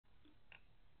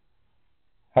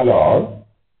Hello all.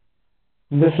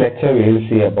 In this lecture we will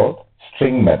see about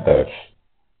string methods.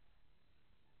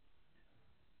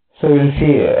 So we'll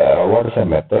see what is a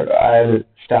method. I'll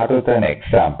start with an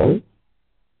example.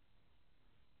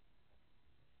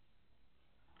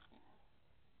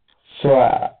 So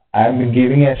I'm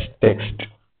giving a text.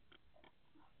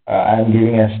 I'm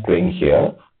giving a string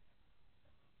here.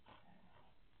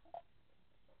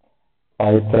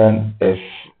 Python is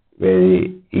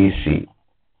very easy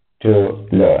to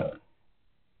learn.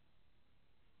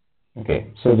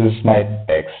 Okay, so this is my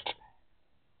text.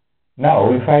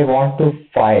 Now if I want to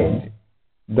find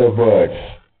the words,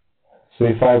 so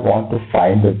if I want to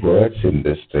find the words in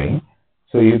this string,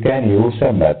 so you can use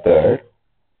a method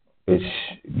which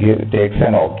takes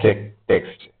an object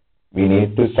text. We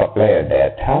need to supply a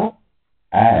data,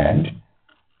 and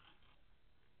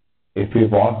if we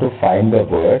want to find the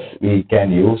words, we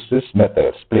can use this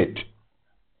method, split.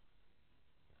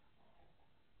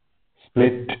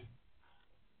 Split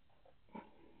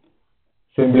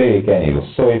simply we can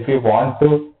use. So if you want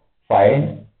to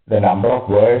find the number of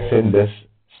words in this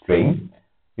string,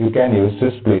 you can use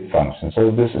the split function.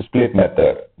 So this is split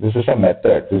method. This is a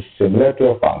method. This is similar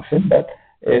to a function, but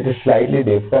it is slightly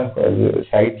different.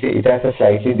 It has a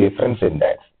slightly different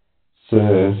syntax. So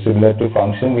similar to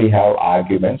function, we have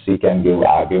arguments. We can give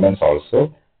arguments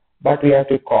also, but we have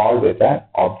to call with an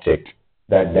object.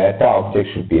 That data object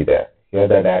should be there. Here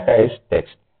the data is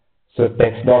text. So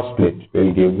text dot split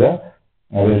will give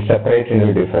will separate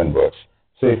into different words.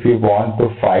 So if you want to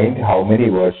find how many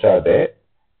words are there,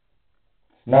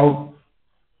 now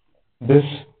this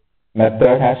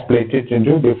method has split it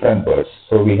into different words.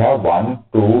 So we have 1,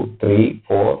 2, 3,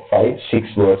 4, 5,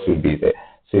 6 words will be there.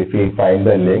 So if we find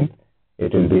the length,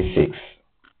 it will be 6.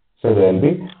 So there will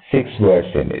be 6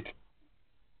 words in it.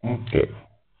 Okay.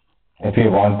 If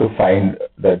you want to find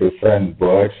the different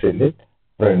words in it,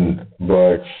 print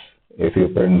words. If you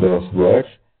print those words,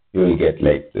 you will get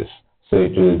like this. So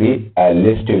it will be a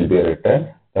list will be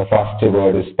written. The first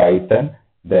word is Python,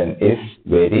 then is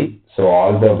very. So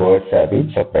all the words have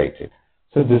been separated.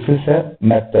 So this is a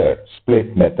method,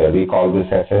 split method. We call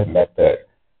this as a method.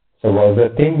 So what the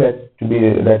thing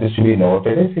that is to be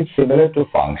noted is it's similar to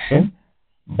function,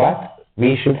 but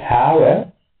we should have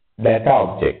a data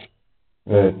object.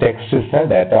 The text is a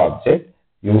data object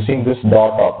using this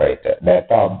dot operator.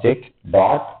 Data object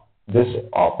dot this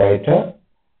operator.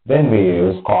 Then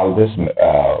we call this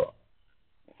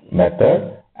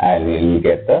method, and we will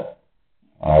get the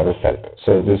result.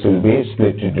 So this will be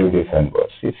split into different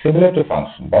words. It's similar to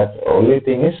function, but only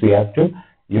thing is we have to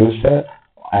use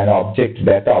an object,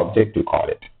 data object to call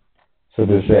it. So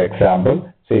this is an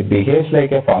example. So it behaves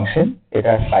like a function. It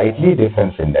has slightly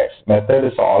different syntax. Method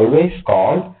is always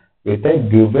called with a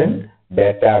given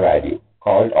data value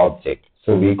called object.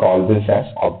 So we call this as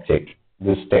object.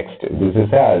 This text, this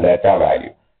is a data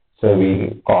value. So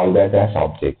we call that as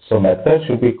object. So method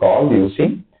should be called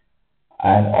using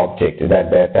an object,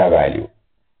 that data value.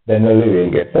 Then only we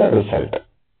will get the result.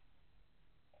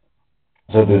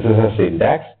 So this is a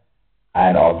syntax,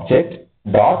 an object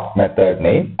dot method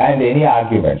name, and any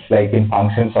arguments. Like in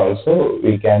functions also,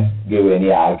 we can give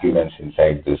any arguments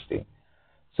inside this thing.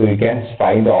 So you can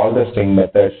find all the string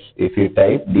methods if you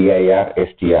type dir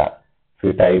str. If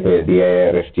you type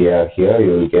dir str here,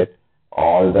 you will get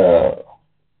all the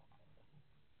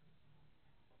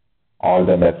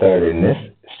method in this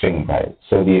string file.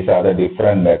 So these are the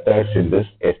different methods in this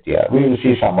str. We will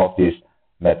see some of these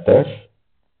methods,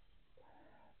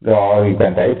 or you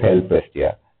can type help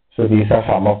str. So these are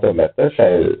some of the methods.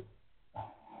 I'll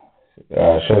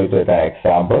show you with an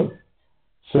example.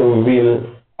 So we'll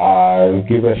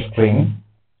give a string.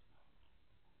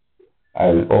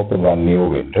 I'll open one new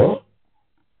window.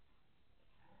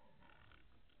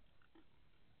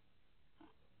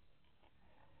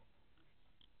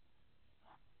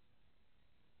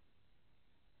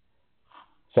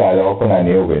 So I'll open a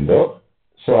new window.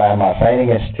 So I'm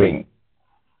assigning a string.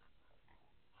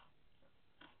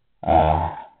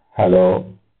 Hello.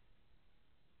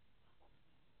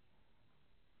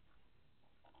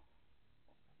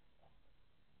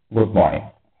 Good morning.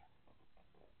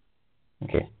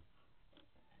 Okay.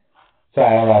 So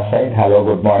I have assigned hello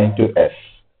good morning to S.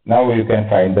 Now you can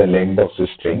find the length of the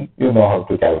string. You know how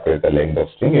to calculate the length of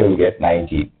string. You will get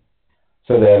 90.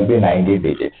 So there will be 90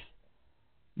 digits.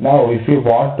 Now if you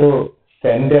want to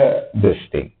send this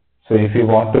thing, so if you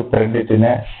want to print it in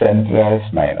a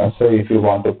centralized manner, so if you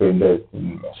want to print it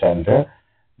in center,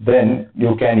 then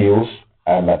you can use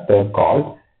a method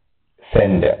called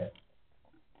sender.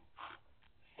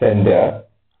 Sender,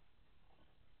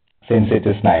 since it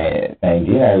is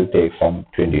 19, I will take some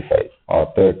 25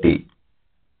 or 30.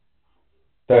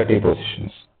 30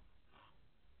 positions.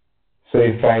 So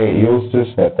if I use this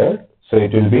method, so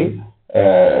it will be,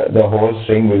 the whole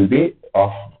string will be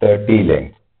of 30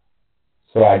 length.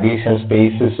 So additional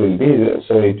spaces will be,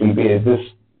 so it will be, this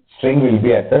string will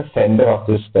be at the center of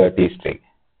this 30 string.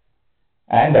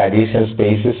 And additional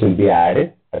spaces will be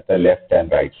added at the left and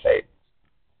right side.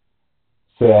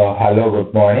 So hello,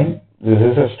 good morning. This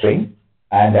is a string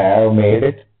and I have made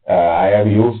it, I have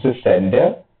used the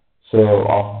center. So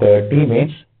of 30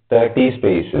 means 30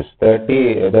 spaces.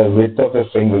 30, the width of the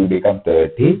string will become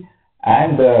 30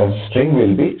 and the string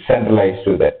will be centralized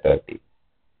to that 30.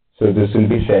 So this will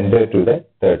be centered to the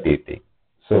 30 thing.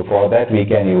 So for that we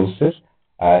can use this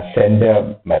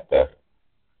sender method.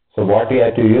 So what we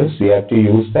have to use? We have to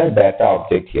use the data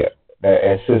object here. The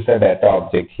S is the data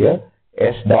object here.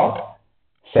 S dot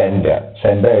sender.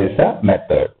 Sender is a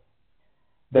method.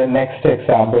 The next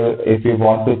example, if you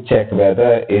want to check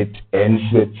whether it ends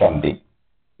with something.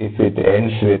 If it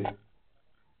ends with,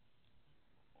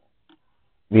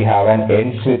 we have an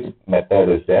ends with method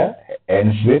is there.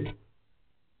 Ends with.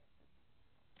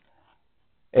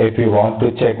 If you want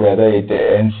to check whether it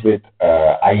ends with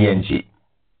ing.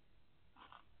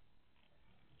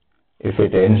 If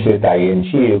it ends with ing,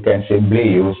 you can simply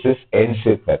use this ends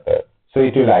with method. So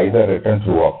it will either return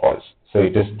true or false. So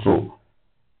it is true.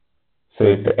 So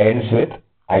it ends with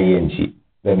ing.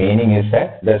 The meaning is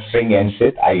that the string ends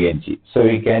with ing. So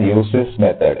we can use this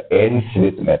method, ends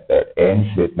with method, ends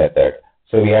with method.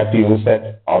 So we have to use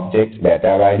that object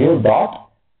data value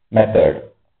dot method.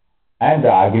 And the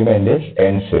argument is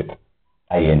ends with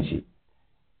ing.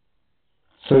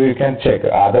 So you can check.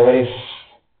 Otherwise,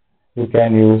 you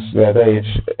can use whether it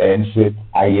ends with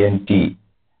int.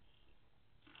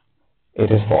 It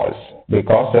is false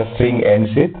because the string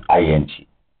ends with ing.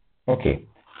 Okay.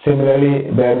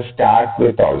 Similarly, there start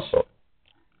with also.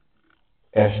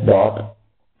 S dot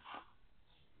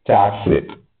starts with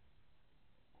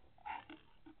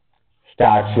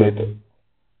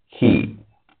he.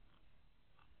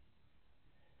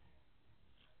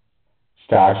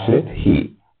 Starts with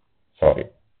he. Sorry,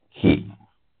 he.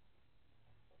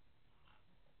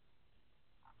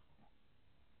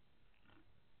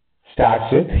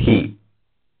 Starts with he.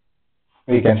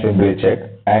 We can simply check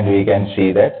and we can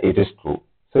see that it is true.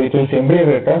 So it will simply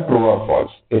return true or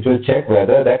false. It will check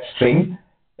whether that string,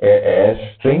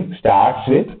 a string starts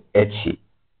with he.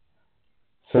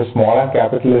 So small and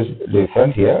capital is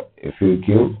different here. If you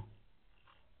give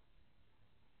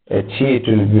he, it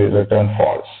will be return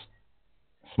false.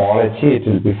 Small he, it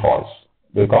will be false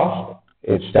because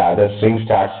the string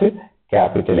starts with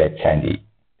capital H and E.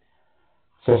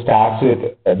 So starts with,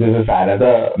 this is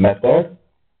another method.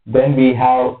 Then we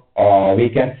have, we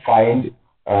can find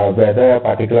whether a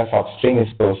particular substring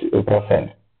is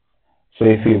present. So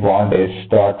if we want a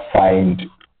dot find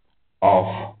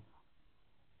of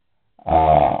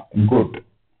good,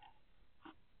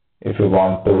 if we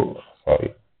want to,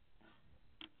 sorry.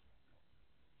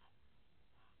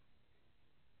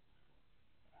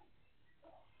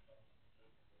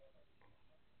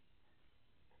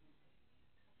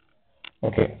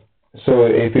 Okay. So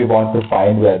if we want to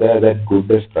find whether that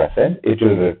good is present, it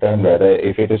will return whether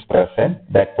if it is present,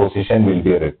 that position will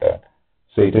be returned.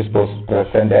 So it is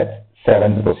present at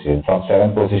 7th position. From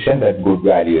 7th position, that good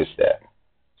value is there.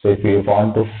 So if you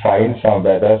want to find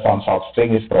whether some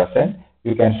substring is present,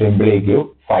 you can simply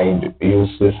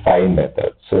use this find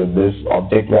method. So this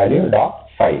object value dot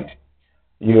find.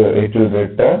 It will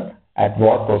return at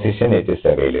what position it is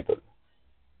available.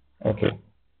 Okay.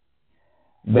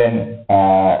 Then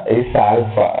is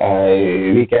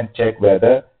alpha, we can check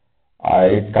whether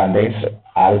it contains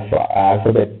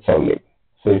alphabets only.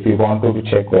 So if you want to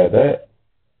check whether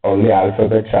only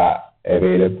alphabets are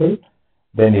available,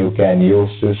 then you can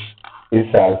use this is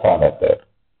alpha method.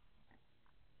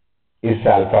 Is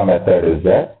alpha method is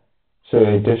there. So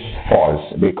it is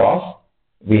false because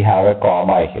we have a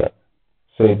comma here.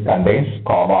 So it contains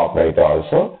comma operator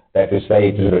also. That is why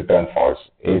it is returned false.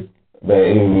 If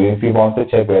you want to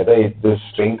check whether the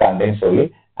string contains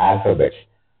only alphabets,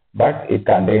 but it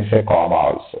contains a comma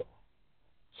also.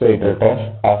 So it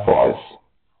returns a false.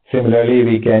 Similarly,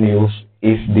 we can use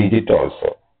is digit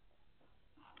also.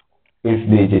 Is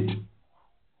digit.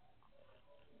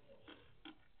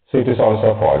 So it is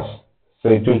also false. So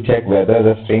it will check whether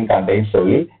the string contains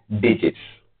only digits.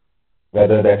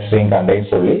 Whether that string contains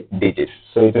only digits.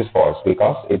 So it is false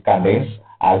because it contains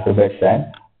alphabets and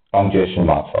punctuation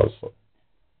marks also.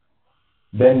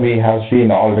 Then we have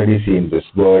already seen this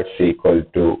words equal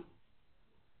to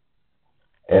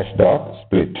s dot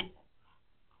split.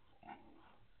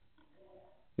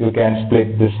 You can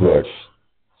split these words.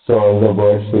 So the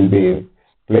words will be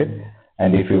split,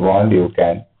 and if you want, you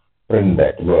can print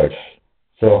that words.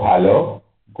 So hello,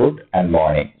 good, and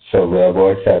morning. So the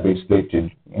words have been split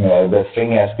in, the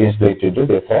string has been split into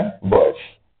different words.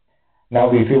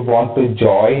 Now, if you want to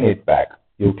join it back,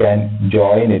 you can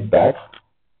join it back,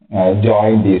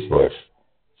 join these words.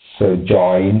 So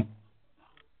join,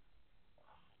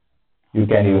 you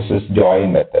can use this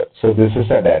join method. So this is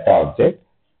a data object.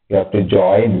 You have to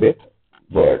join with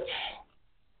words.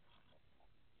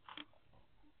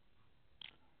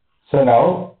 So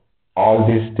now all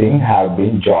these things have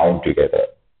been joined together.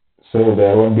 So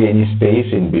there won't be any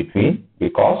space in between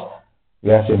because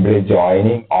we are simply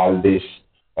joining all these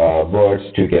words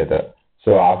together.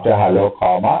 So after hello,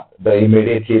 comma, the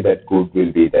immediately that good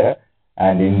will be there,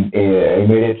 and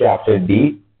immediately after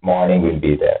D, morning will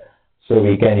be there. So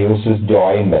we can use this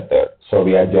join method. So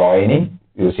we are joining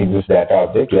using this data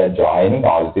object. We are joining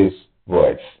all these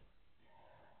words.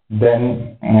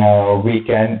 Then we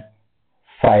can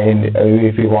find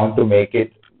if we want to make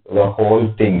it the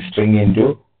whole thing string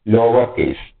into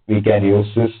lowercase, we can use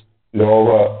this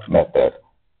lower method.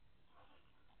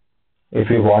 If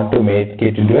we want to make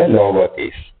it into a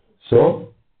lowercase,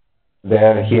 so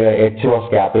there here H was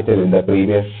capital in the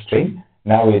previous string.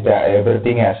 Now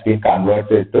everything has been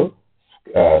converted to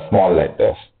small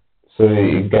letters. So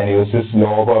you can use this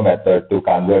lower method to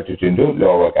convert it into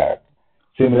lower character.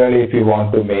 Similarly, if you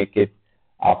want to make it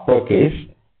uppercase,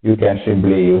 you can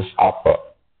simply use upper.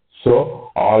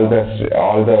 So all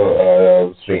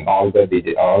the string, all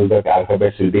the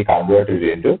alphabets will be converted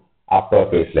into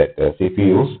uppercase letters. If you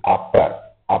use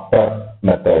upper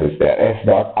method is there, s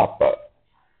dot upper.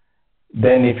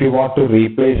 Then if you want to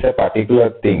replace a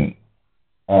particular thing,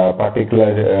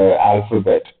 particular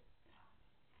alphabet,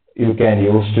 you can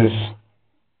use this.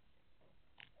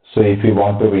 So if you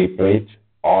want to replace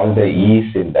all the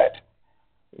E's in that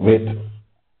with,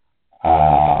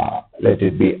 let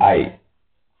it be I.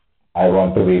 I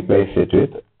want to replace it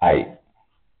with I.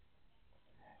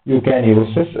 You can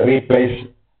use this replace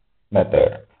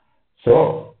method.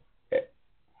 So,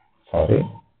 sorry.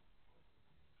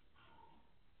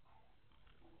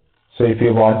 So if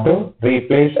you want to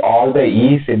replace all the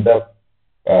E's in the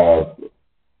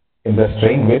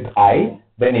string with I,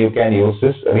 then you can use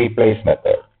this replace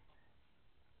method.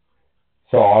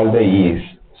 So all the E's.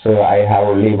 So I have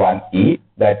only one E.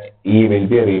 That E will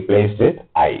be replaced with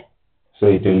I. So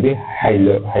it will be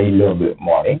hello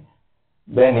morning.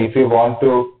 Then if you want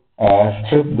to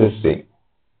strip this thing,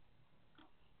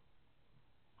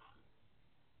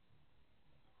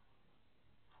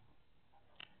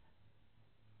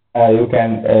 you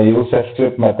can use a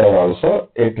strip method also.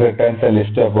 It returns a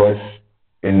list of words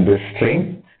in this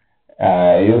string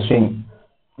using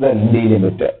the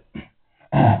delimiter.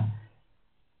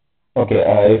 Okay,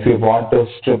 if you want to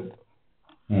strip,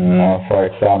 for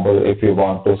example, if you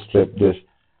want to strip this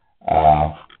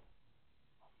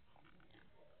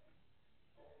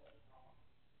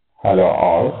hello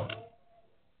all,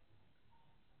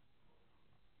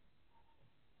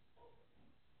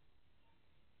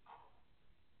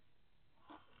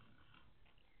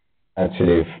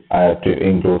 actually if I have to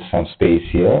include some space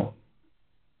here,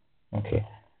 okay,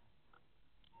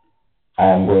 I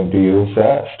am going to use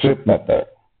a strip method.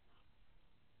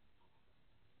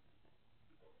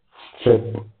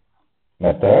 Strip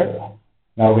method.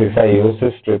 Now if I use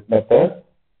the strip method,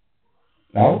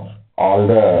 now all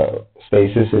the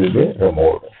spaces will be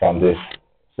removed from this.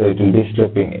 So it will be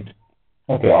stripping it.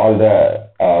 Okay, all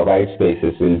the white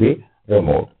spaces will be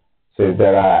removed. So if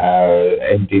there are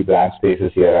empty blank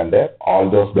spaces here and there, all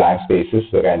those blank spaces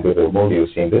can be removed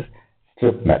using this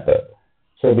strip method.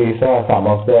 So these are some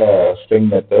of the string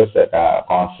methods that are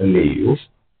constantly used.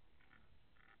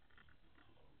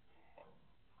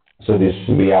 So this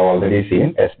we have already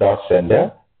seen, s dot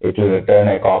sender. It will return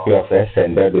a copy of s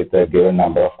sender with a given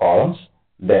number of columns.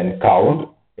 Then count,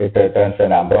 it returns a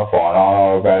number of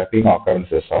non-overlapping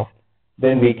occurrences of.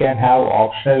 Then we can have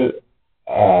optional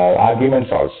arguments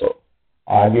also.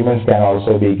 Arguments can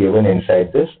also be given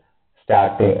inside this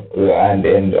starting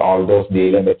and all those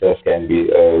delimiters can be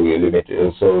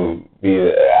limited. So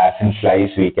as in slice,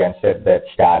 we can set that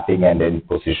starting and end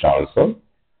position also.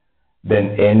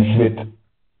 Then ends with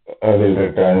will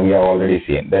return, we have already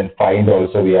seen. Then find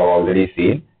also we have already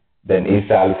seen. Then is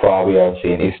alpha we have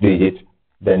seen, is digit.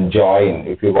 Then join,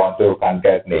 if you want to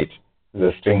concatenate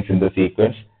the strings in the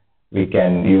sequence, we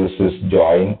can use this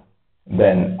join.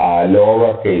 Then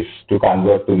lowercase, to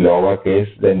convert to lowercase,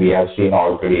 then we have seen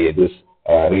already this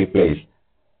replace.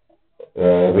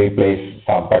 Replace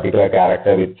some particular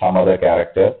character with some other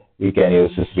character, we can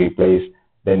use this replace.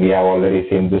 Then we have already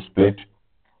seen the split.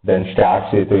 Then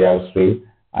starts with we have split.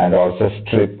 and also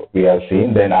strip we have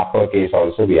seen, then uppercase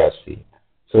also we have seen.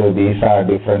 So these are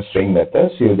different string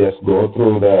methods. You just go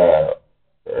through the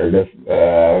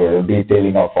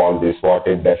detailing of all this, what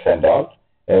it does and all.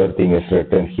 Everything is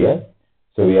written here.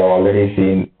 So we have already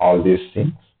seen all these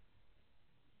things.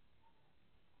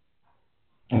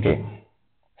 Okay.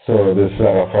 So this is a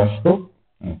reference to.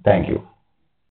 Thank you.